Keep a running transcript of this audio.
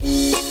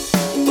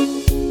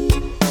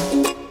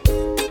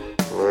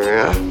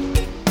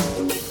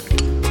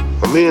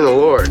Me and the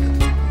Lord,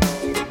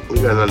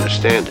 we got an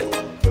understanding.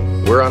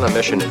 We're on a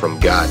mission from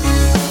God.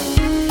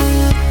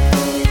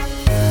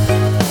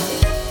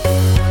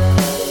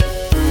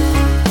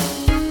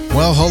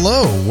 Well,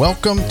 hello.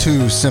 Welcome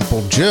to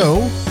Simple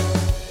Joe.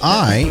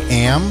 I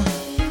am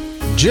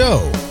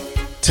Joe.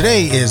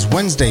 Today is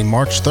Wednesday,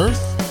 March 3rd.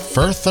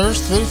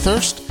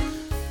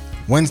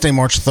 Wednesday,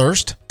 March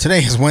 3rd. Today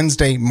is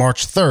Wednesday,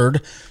 March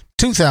 3rd,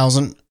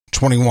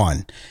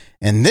 2021.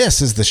 And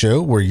this is the show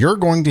where you're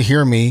going to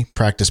hear me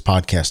practice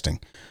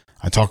podcasting.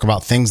 I talk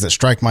about things that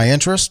strike my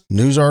interest,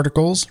 news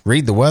articles,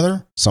 read the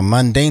weather, some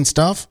mundane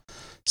stuff,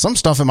 some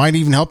stuff that might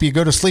even help you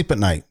go to sleep at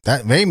night.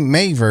 That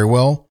may very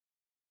well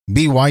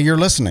be why you're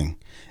listening.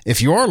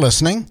 If you are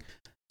listening,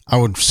 I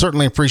would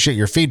certainly appreciate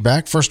your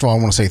feedback. First of all,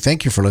 I want to say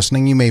thank you for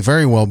listening. You may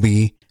very well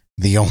be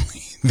the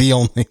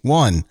only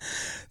one.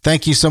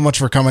 Thank you so much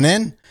for coming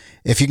in.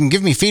 If you can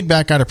give me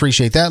feedback, I'd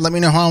appreciate that. Let me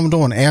know how I'm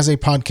doing as a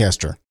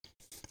podcaster.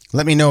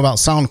 Let me know about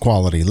sound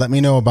quality. Let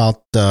me know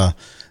about the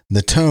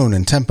tone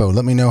and tempo.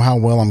 Let me know how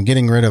well I'm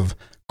getting rid of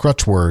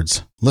crutch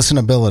words,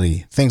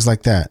 listenability, things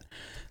like that.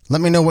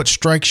 Let me know what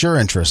strikes your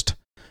interest.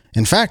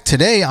 In fact,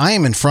 today I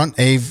am in front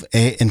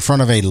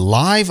of a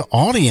live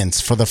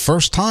audience for the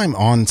first time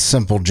on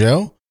Simple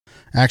Joe.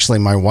 Actually,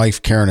 my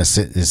wife Karen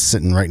is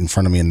sitting right in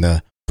front of me in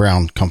the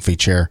brown comfy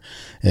chair,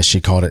 as she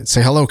called it.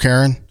 Say hello,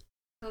 Karen.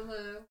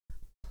 Hello.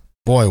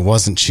 Boy,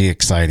 wasn't she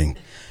exciting.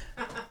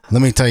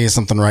 Let me tell you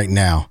something right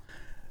now.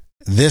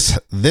 This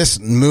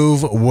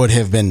move would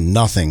have been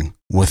nothing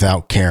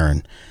without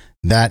Karen.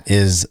 That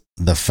is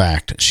the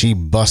fact. She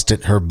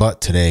busted her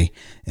butt today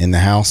in the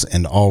house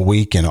and all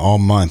week and all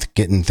month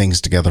getting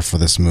things together for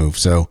this move.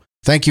 So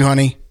thank you,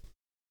 honey.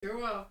 You're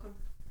welcome.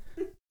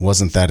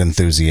 Wasn't that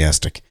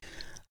enthusiastic.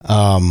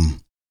 So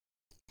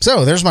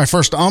there's my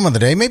first of the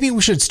day. Maybe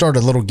we should start a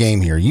little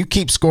game here. You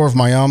keep score of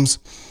my ums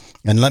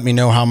and let me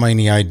know how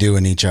many I do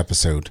in each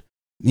episode.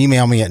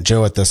 Email me at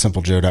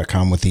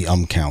joe@thesimplejoe.com with the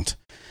count.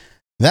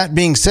 That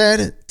being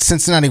said,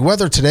 Cincinnati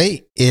weather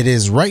today, it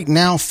is right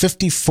now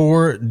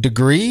 54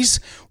 degrees.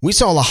 We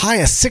saw a high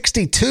of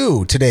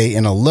 62 today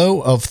and a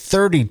low of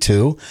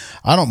 32.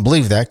 I don't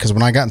believe that because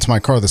when I got into my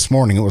car this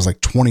morning, it was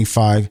like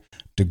 25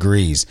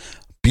 degrees.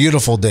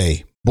 Beautiful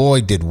day.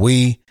 Boy, did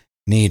we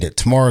need it.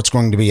 Tomorrow it's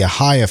going to be a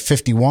high of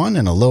 51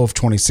 and a low of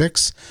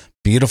 26.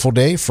 Beautiful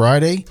day.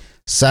 Friday,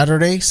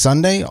 Saturday,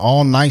 Sunday,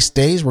 all nice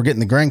days. We're getting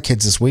the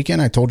grandkids this weekend.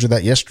 I told you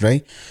that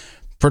yesterday.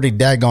 Pretty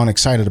daggone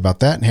excited about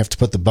that and have to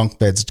put the bunk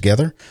beds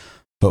together.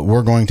 But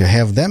we're going to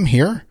have them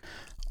here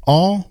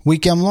all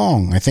weekend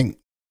long. I think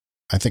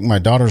my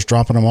daughter's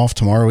dropping them off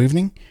tomorrow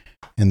evening,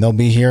 and they'll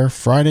be here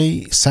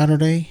Friday and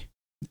Saturday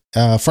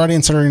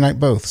night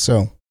both.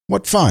 So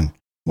what fun.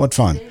 What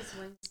fun.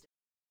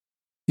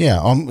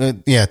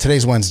 Yeah,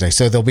 today's Wednesday.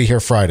 So they'll be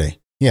here Friday.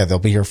 Yeah, they'll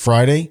be here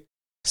Friday,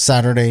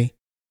 Saturday,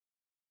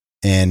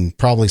 and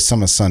probably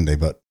some of Sunday,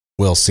 but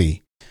we'll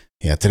see.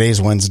 Yeah, today's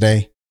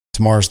Wednesday,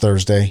 tomorrow's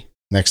Thursday.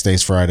 Next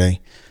day's Friday.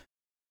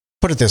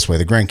 Put it this way,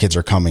 the grandkids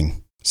are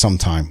coming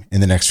sometime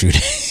in the next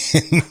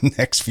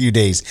few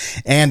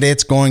days, and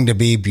it's going to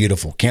be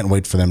beautiful. Can't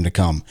wait for them to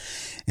come.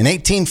 In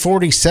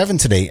 1847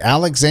 today,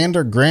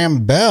 Alexander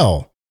Graham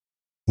Bell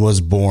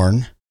was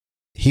born.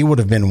 He would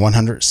have been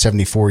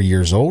 174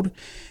 years old.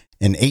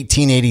 In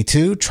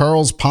 1882,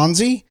 Charles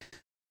Ponzi,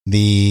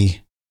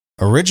 I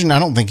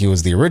don't think he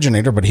was the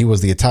originator, but he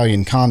was the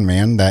Italian con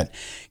man that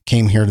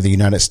came here to the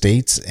United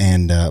States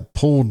and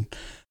pulled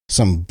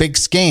some big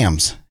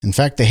scams. In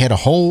fact, they have a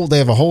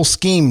whole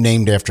scheme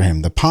named after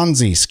him, the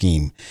Ponzi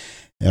scheme.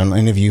 And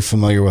any of you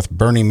familiar with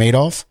Bernie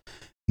Madoff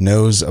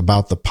knows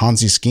about the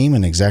Ponzi scheme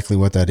and exactly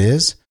what that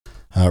is.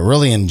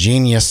 Really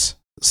ingenious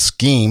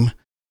scheme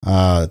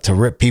to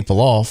rip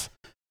people off,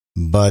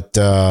 but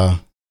flat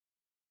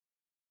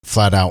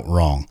out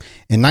wrong.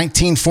 In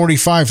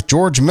 1945,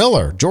 George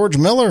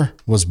Miller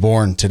was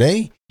born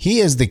today.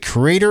 He is the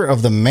creator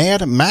of the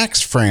Mad Max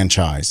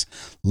franchise.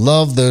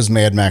 Love those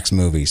Mad Max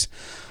movies.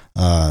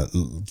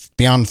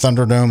 Beyond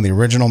Thunderdome, the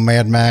original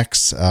Mad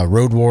Max,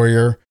 Road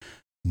Warrior,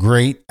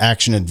 great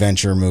action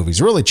adventure movies.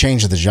 Really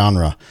changed the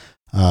genre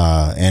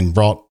and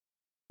brought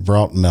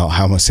Mel.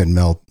 How almost said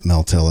Mel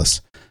Tillis.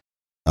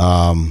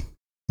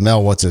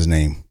 Mel, what's his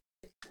name?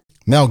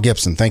 Mel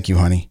Gibson. Thank you,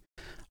 honey.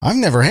 I've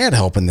never had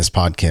help in this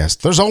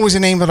podcast. There's always a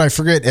name that I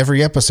forget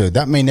every episode.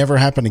 That may never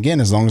happen again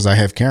as long as I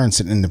have Karen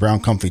sitting in the brown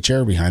comfy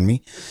chair behind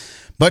me.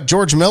 But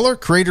George Miller,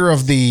 creator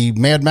of the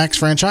Mad Max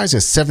franchise,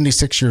 is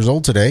 76 years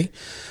old today.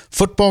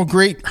 Football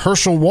great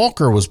Herschel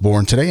Walker was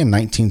born today in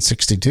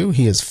 1962.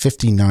 He is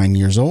 59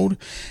 years old.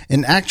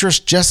 And actress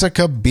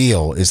Jessica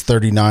Biel is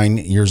 39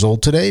 years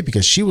old today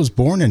because she was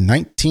born in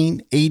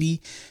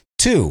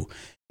 1982.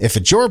 If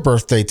it's your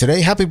birthday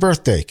today, happy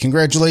birthday.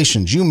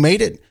 Congratulations. You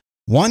made it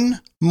one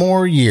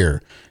more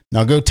year.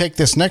 Now go take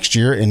this next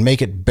year and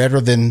make it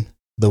better than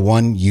the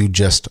one you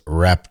just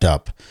wrapped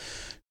up.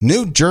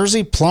 New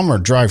Jersey plumber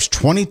drives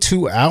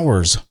 22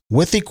 hours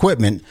with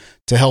equipment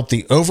to help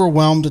the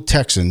overwhelmed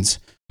Texans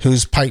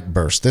whose pipe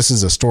burst. This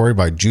is a story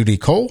by Judy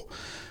Cole.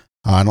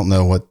 I don't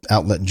know what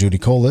outlet Judy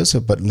Cole is,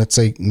 but let's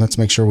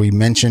make sure we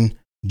mention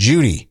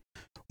Judy.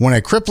 When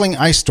a crippling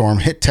ice storm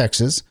hit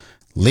Texas,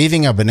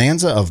 leaving a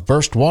bonanza of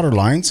burst water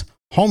lines,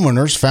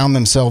 homeowners found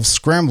themselves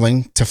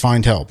scrambling to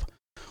find help.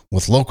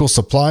 With local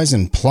supplies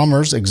and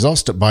plumbers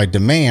exhausted by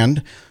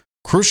demand,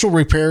 crucial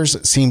repairs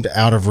seemed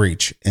out of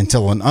reach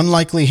until an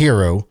unlikely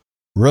hero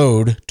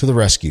rode to the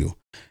rescue.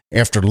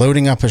 After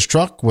loading up his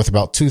truck with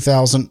about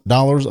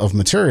 $2,000 of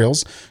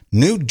materials,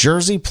 New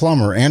Jersey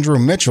plumber Andrew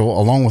Mitchell,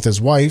 along with his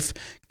wife,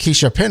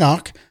 Keisha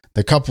Pinnock,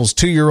 the couple's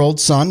 2-year-old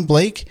son,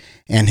 Blake,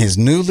 and his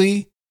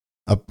newly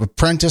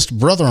apprenticed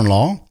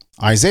brother-in-law,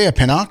 Isaiah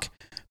Pinnock,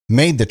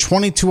 made the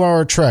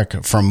 22-hour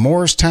trek from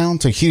Morristown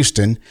to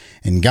Houston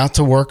and got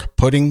to work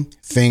putting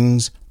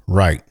things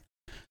right.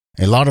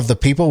 A lot of the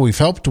people we've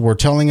helped were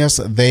telling us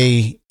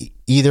they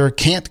either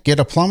can't get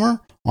a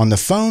plumber on the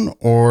phone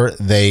or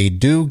they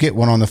do get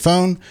one on the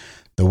phone.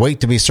 The wait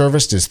to be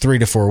serviced is 3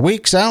 to 4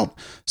 weeks out,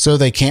 so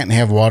they can't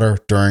have water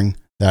during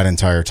that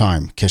entire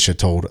time, Keisha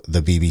told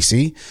the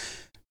BBC.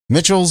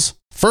 Mitchell's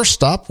first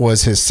stop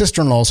was his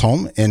sister-in-law's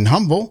home in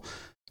Humble.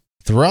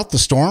 Throughout the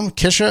storm,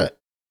 Keisha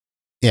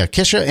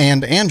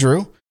and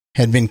Andrew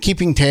had been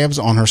keeping tabs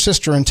on her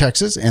sister in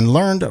Texas and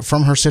learned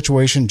from her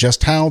situation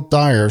just how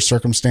dire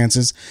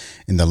circumstances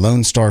in the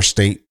Lone Star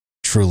State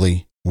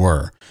truly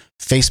were.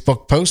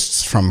 Facebook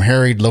posts from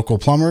harried local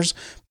plumbers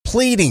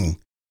pleading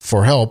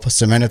for help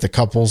cemented the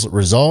couple's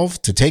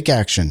resolve to take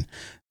action.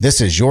 This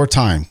is your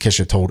time,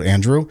 Keisha told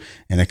Andrew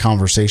in a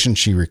conversation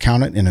she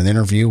recounted in an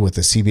interview with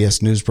the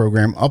CBS News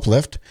program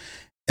Uplift.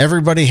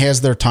 Everybody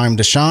has their time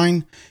to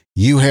shine.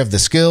 You have the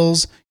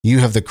skills. You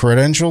have the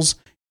credentials.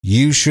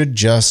 You should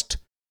just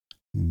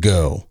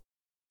go.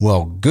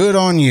 Well, good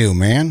on you,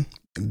 man.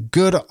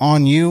 Good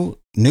on you,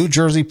 New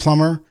Jersey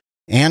plumber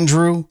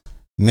Andrew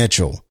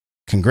Mitchell.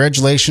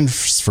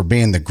 Congratulations for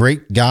being the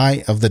great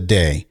guy of the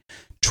day.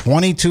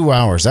 22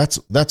 hours.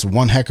 That's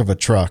one heck of a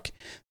truck.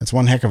 That's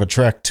one heck of a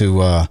trek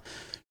to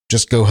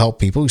just go help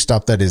people. He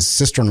stopped at his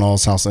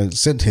sister-in-law's house,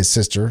 his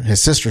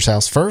sister's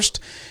house first,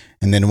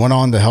 and then went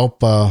on to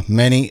help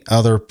many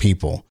other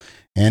people.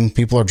 And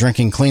people are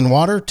drinking clean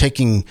water,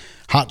 taking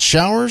hot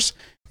showers,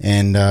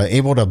 and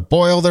able to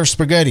boil their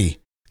spaghetti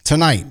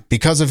tonight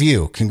because of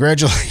you.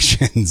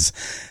 Congratulations.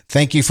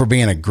 Thank you for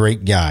being a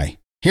great guy.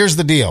 Here's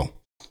the deal.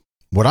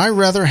 Would I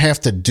rather have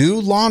to do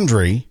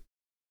laundry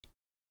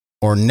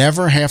or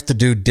never have to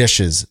do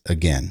dishes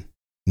again?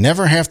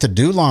 Never have to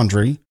do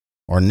laundry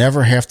or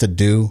never have to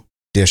do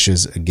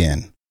dishes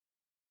again.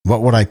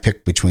 What would I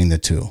pick between the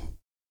two?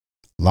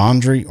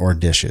 Laundry or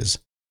dishes?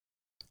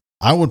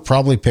 I would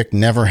probably pick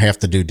never have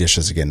to do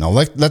dishes again. Now,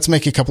 let's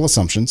make a couple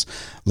assumptions.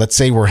 Let's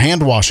say we're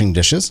hand washing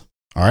dishes,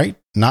 all right?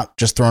 Not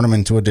just throwing them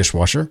into a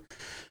dishwasher.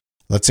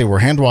 Let's say we're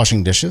hand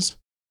washing dishes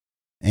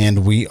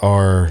and we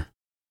are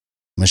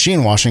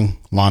machine washing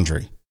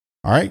laundry,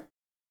 all right?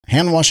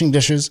 Hand washing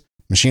dishes,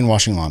 machine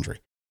washing laundry.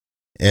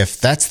 If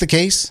that's the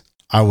case,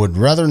 I would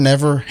rather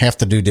never have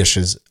to do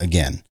dishes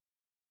again.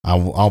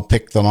 I'll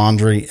pick the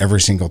laundry every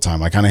single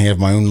time. I kind of have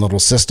my own little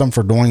system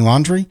for doing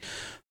laundry,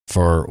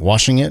 for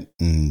washing it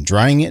and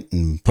drying it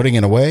and putting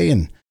it away,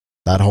 and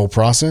that whole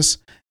process,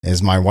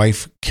 as my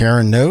wife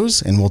Karen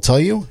knows and will tell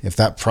you, if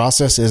that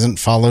process isn't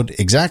followed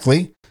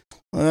exactly,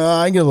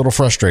 I get a little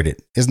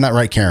frustrated. Isn't that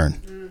right, Karen?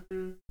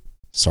 Mm-hmm.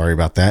 Sorry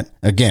about that.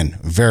 Again,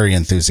 very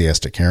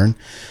enthusiastic, Karen.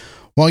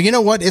 Well, you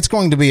know what? It's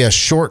going to be a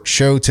short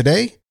show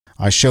today.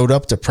 I showed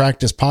up to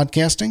practice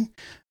podcasting.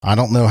 I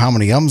don't know how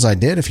many ums I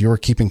did. If you were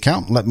keeping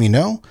count, let me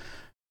know.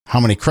 How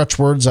many crutch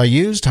words I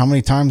used, how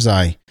many times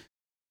I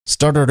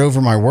stuttered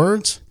over my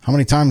words, how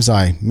many times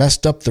I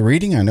messed up the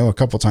reading. I know a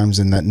couple times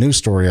in that news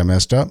story I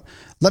messed up.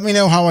 Let me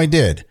know how I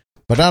did.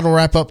 But that'll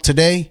wrap up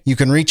today. You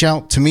can reach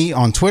out to me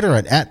on Twitter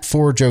at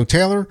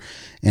 @4JoeTaylor.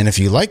 And if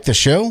you like the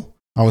show,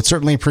 I would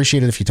certainly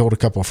appreciate it if you told a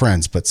couple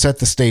friends. But set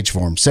the stage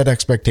for them, set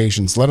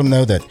expectations. Let them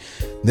know that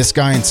this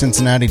guy in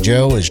Cincinnati,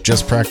 Joe, is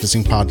just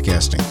practicing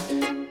podcasting.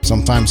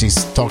 Sometimes he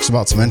talks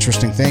about some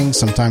interesting things.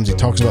 Sometimes he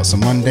talks about some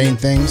mundane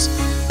things.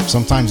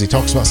 Sometimes he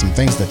talks about some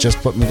things that just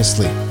put me to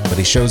sleep. But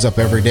he shows up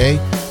every day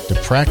to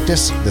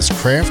practice this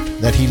craft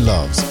that he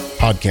loves,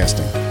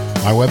 podcasting.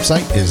 My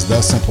website is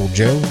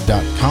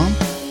thesimplejoe.com.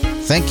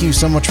 Thank you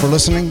so much for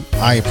listening.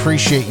 I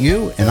appreciate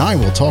you, and I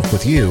will talk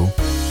with you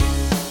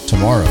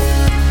tomorrow.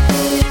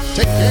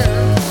 Take care.